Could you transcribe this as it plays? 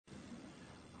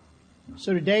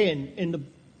So today in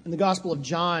the Gospel of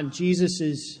John, Jesus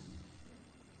is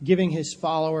giving his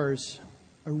followers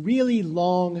a really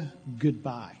long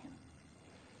goodbye.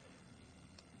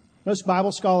 Most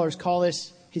Bible scholars call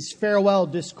this his farewell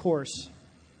discourse,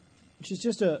 which is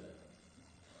just a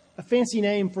fancy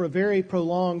name for a very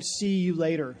prolonged see you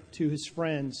later to his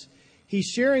friends. He's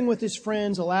sharing with his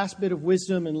friends a last bit of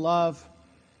wisdom and love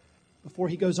before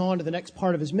he goes on to the next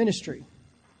part of his ministry.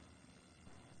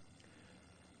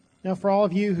 Now, for all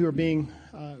of you who are doing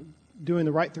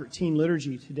the Rite 13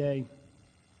 liturgy today,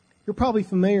 you're probably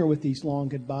familiar with these long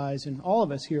goodbyes, and all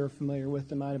of us here are familiar with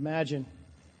them, I'd imagine.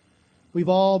 We've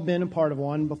all been a part of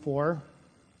one before.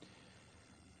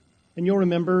 And you'll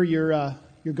remember you're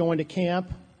going to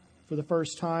camp for the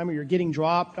first time, or you're getting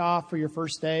dropped off for your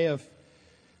first day of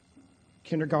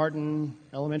kindergarten,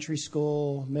 elementary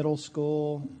school, middle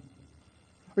school,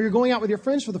 or you're going out with your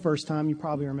friends for the first time, you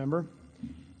probably remember.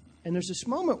 And there's this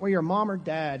moment where your mom or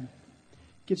dad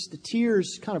gets the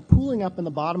tears kind of pooling up in the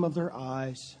bottom of their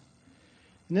eyes.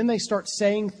 And then they start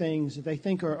saying things that they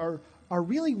think are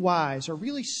really wise, or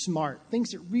really smart,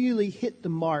 things that really hit the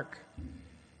mark,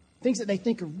 things that they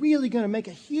think are really going to make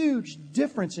a huge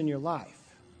difference in your life.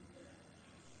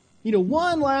 You know,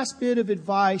 one last bit of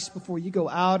advice before you go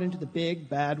out into the big,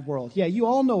 bad world. Yeah, you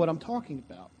all know what I'm talking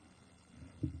about.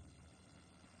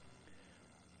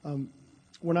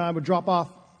 When I would drop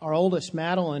off our oldest,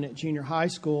 Madeline, at junior high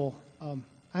school, I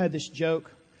had this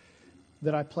joke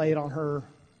that I played on her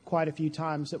quite a few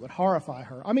times that would horrify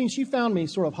her. I mean, she found me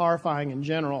sort of horrifying in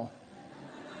general,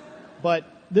 but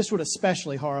this would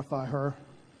especially horrify her.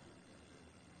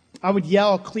 I would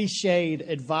yell cliched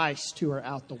advice to her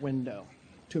out the window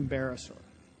to embarrass her.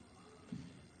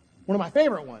 One of my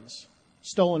favorite ones,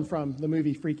 stolen from the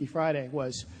movie Freaky Friday,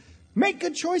 was, "Make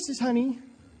good choices, honey."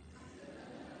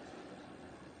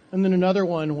 And then another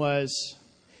one was,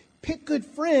 "Pick good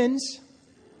friends."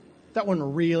 That one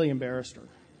really embarrassed her.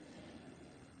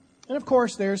 And of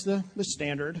course, there's the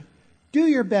standard, "Do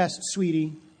your best,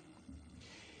 sweetie."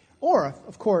 Or,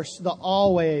 of course, the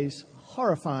always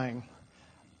horrifying,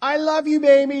 "I love you,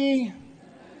 baby."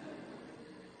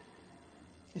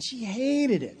 And she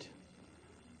hated it.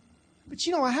 But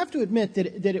you know, I have to admit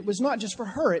that it was not just for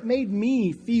her. It made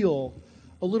me feel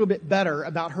a little bit better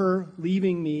about her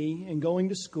leaving me and going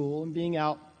to school and being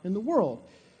out in the world.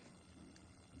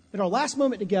 In our last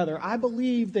moment together, I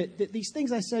believe that these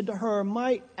things I said to her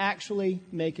might actually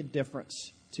make a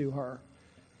difference to her.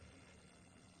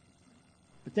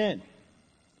 But then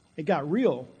it got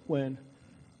real when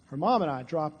her mom and I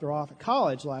dropped her off at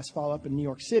college last fall up in New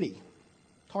York City.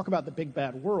 Talk about the big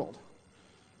bad world.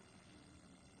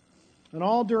 And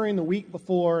all during the week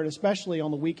before, and especially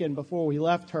on the weekend before we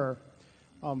left her,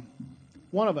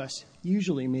 one of us,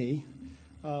 usually me,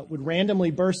 would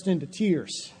randomly burst into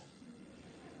tears.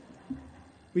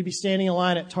 We'd be standing in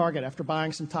line at Target after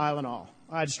buying some Tylenol.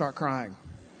 I'd start crying.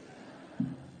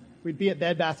 We'd be at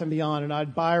Bed Bath & Beyond, and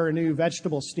I'd buy her a new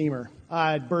vegetable steamer.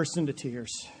 I'd burst into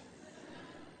tears.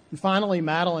 And finally,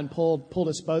 Madeline pulled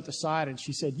us both aside, and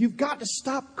she said, "You've got to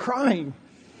stop crying.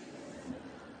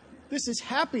 This is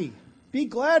happy. Be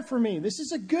glad for me. This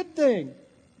is a good thing."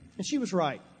 And she was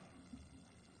right.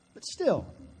 But still,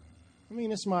 I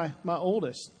mean, it's my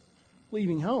oldest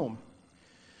leaving home.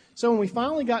 So when we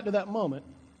finally got to that moment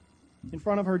in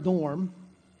front of her dorm,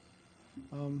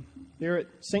 there at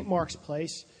St. Mark's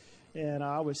Place, and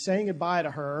I was saying goodbye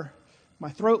to her, my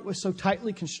throat was so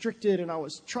tightly constricted, and I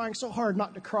was trying so hard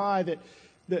not to cry that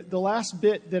the last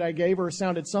bit that I gave her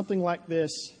sounded something like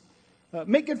this: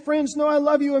 "Make good friends, know I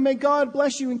love you, and may God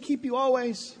bless you and keep you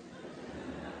always."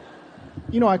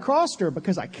 You know, I crossed her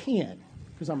because I can,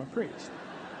 because I'm a priest.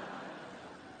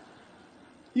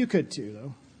 You could too,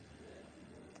 though.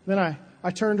 Then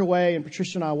I turned away, and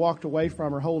Patricia and I walked away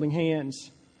from her holding hands.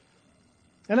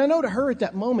 And I know to her at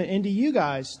that moment, and to you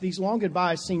guys, these long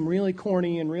goodbyes seem really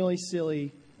corny and really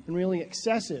silly and really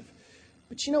excessive.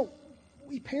 But you know,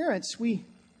 we parents, we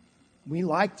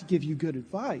like to give you good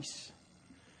advice.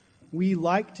 We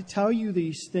like to tell you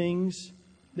these things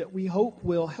that we hope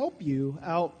will help you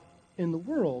out in the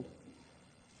world.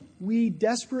 We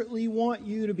desperately want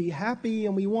you to be happy,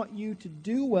 and we want you to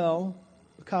do well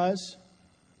because,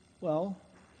 well,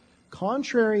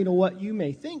 contrary to what you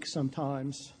may think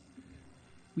sometimes,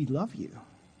 we love you.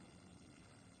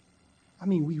 I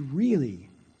mean, we really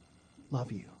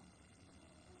love you.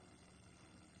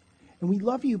 And we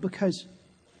love you because,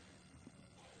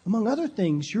 among other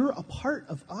things, you're a part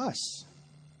of us.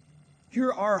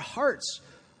 You're our hearts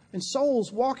and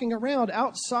souls walking around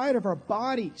outside of our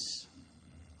bodies.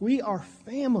 We are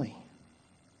family.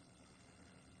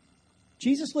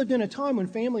 Jesus lived in a time when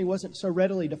family wasn't so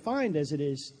readily defined as it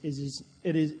is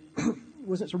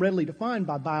wasn't so readily defined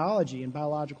by biology and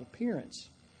biological parents.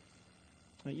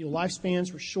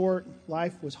 Lifespans were short.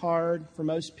 Life was hard for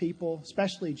most people,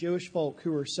 especially Jewish folk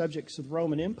who were subjects of the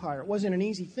Roman Empire. It wasn't an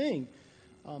easy thing.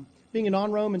 Being a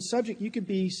non-Roman subject, you could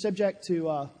be subject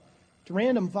to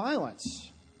random violence,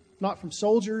 not from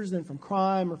soldiers, then from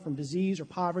crime or from disease or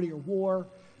poverty or war.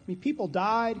 I mean, people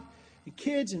died, and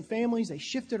kids and families, they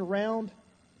shifted around.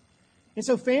 And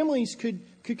so families could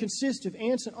consist of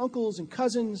aunts and uncles and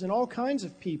cousins and all kinds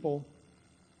of people.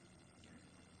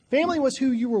 Family was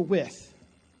who you were with.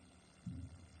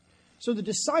 So the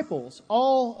disciples,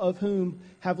 all of whom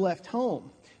have left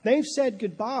home, they've said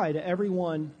goodbye to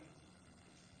everyone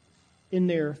in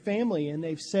their family, and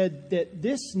they've said that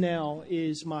this now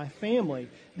is my family.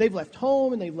 They've left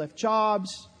home, and they've left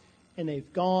jobs, and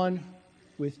they've gone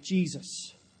with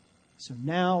Jesus. So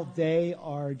now they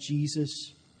are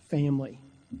Jesus' family.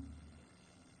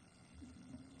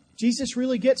 Jesus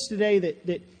really gets today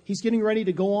that he's getting ready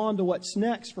to go on to what's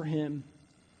next for him.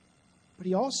 But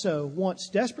he also wants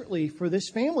desperately for this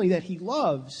family that he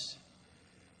loves,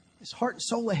 his heart and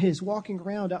soul of his walking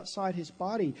around outside his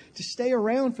body, to stay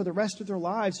around for the rest of their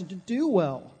lives and to do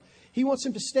well. He wants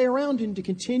them to stay around and to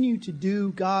continue to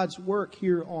do God's work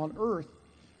here on earth.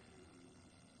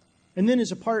 And then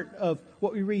as a part of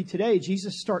what we read today,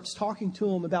 Jesus starts talking to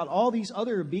them about all these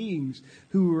other beings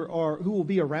who will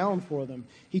be around for them.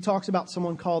 He talks about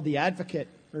someone called the advocate,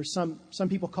 or some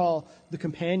people call the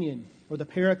companion or the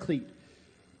paraclete.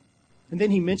 And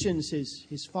then he mentions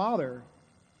his father,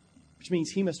 which means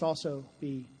he must also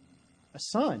be a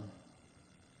son.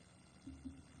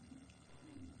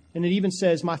 And it even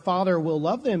says, my Father will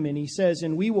love them. And he says,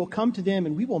 and we will come to them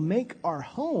and we will make our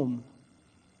home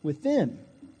with them.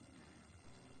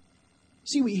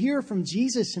 See, we hear from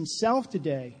Jesus himself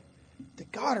today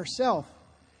that God herself,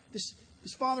 this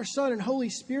Father, Son, and Holy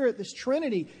Spirit, this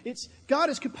Trinity, God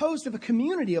is composed of a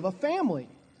community, of a family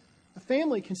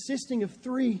consisting of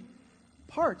three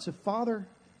parts: of Father,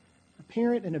 a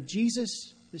parent, and of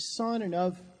Jesus, the Son, and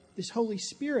of this Holy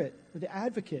Spirit, or the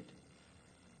Advocate.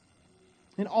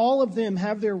 And all of them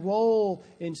have their role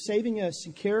in saving us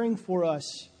and caring for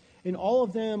us. And all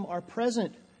of them are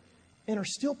present and are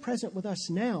still present with us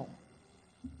now.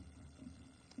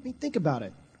 I mean, think about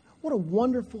it. What a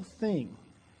wonderful thing.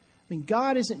 I mean,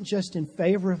 God isn't just in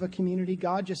favor of a community.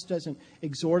 God just doesn't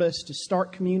exhort us to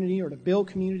start community or to build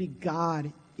community.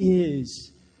 God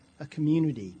is a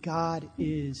community. God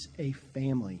is a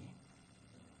family.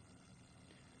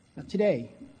 Now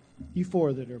today, you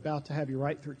four that are about to have your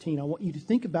Rite 13, I want you to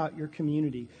think about your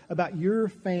community, about your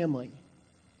family.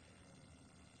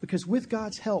 Because with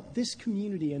God's help, this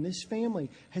community and this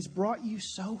family has brought you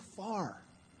so far.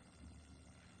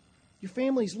 Your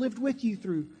family's lived with you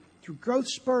through growth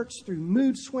spurts, through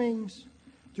mood swings,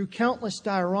 through countless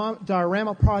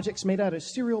diorama projects made out of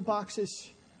cereal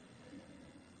boxes,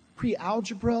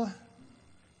 pre-algebra,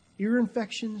 ear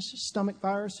infections, stomach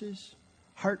viruses,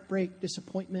 heartbreak,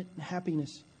 disappointment, and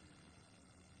happiness.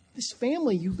 This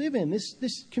family you live in,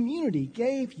 this community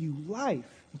gave you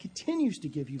life and continues to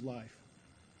give you life.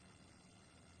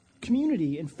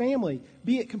 Community and family,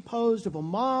 be it composed of a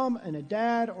mom and a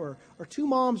dad, or two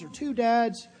moms or two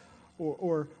dads,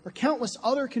 or countless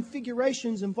other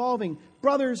configurations involving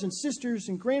brothers and sisters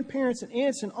and grandparents and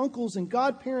aunts and uncles and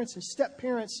godparents and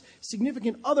step-parents,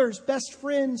 significant others, best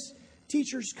friends,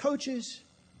 teachers, coaches,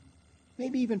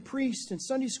 maybe even priests and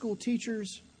Sunday school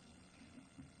teachers.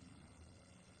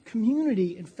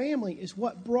 Community and family is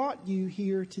what brought you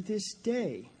here to this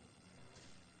day.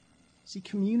 See,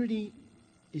 community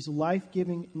is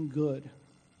life-giving and good.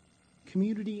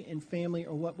 Community and family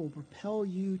are what will propel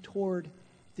you toward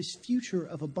this future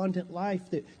of abundant life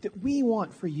that we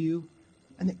want for you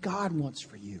and that God wants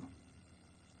for you.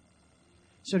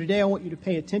 So today I want you to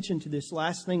pay attention to this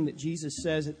last thing that Jesus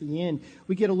says at the end.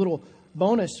 We get a little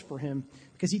bonus for him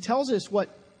because he tells us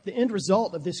what the end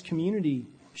result of this community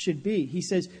should be. He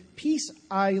says, peace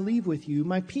I leave with you,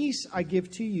 my peace I give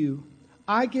to you.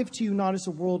 I give to you not as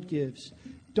the world gives.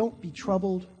 Don't be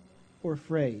troubled or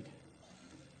afraid.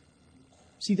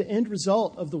 See, the end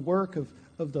result of the work of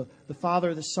the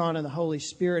Father, the Son, and the Holy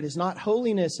Spirit is not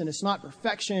holiness, and it's not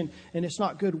perfection, and it's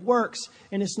not good works,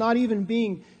 and it's not even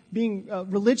being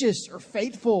religious or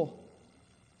faithful.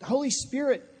 The Holy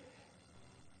Spirit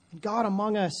and God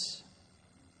among us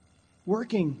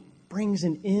working brings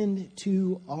an end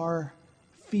to our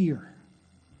fear.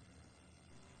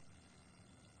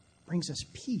 Brings us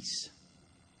peace.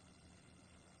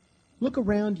 Look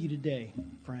around you today,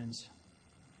 friends.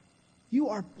 You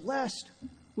are blessed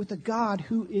with a God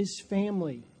who is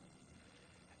family.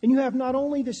 And you have not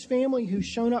only this family who's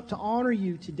shown up to honor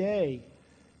you today,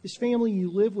 this family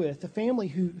you live with, the family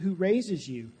who raises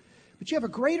you, but you have a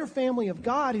greater family of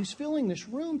God who's filling this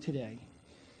room today.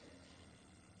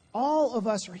 All of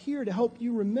us are here to help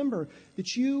you remember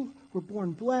that you were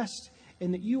born blessed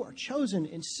and that you are chosen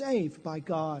and saved by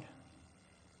God.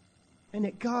 And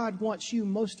that God wants you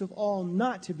most of all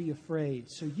not to be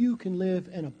afraid so you can live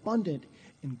an abundant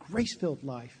and grace-filled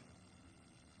life.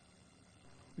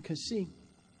 Because see,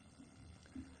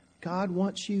 God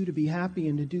wants you to be happy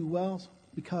and to do well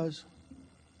because,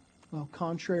 well,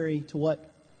 contrary to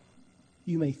what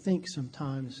you may think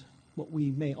sometimes, what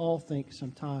we may all think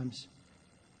sometimes,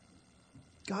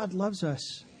 God loves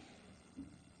us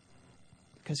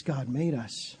because God made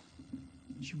us.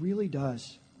 He really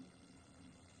does.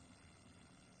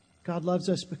 God loves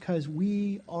us because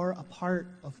we are a part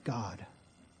of God.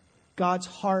 God's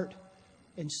heart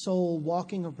and soul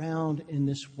walking around in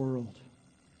this world.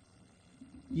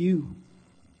 You,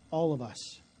 all of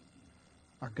us,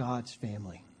 are God's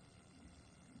family.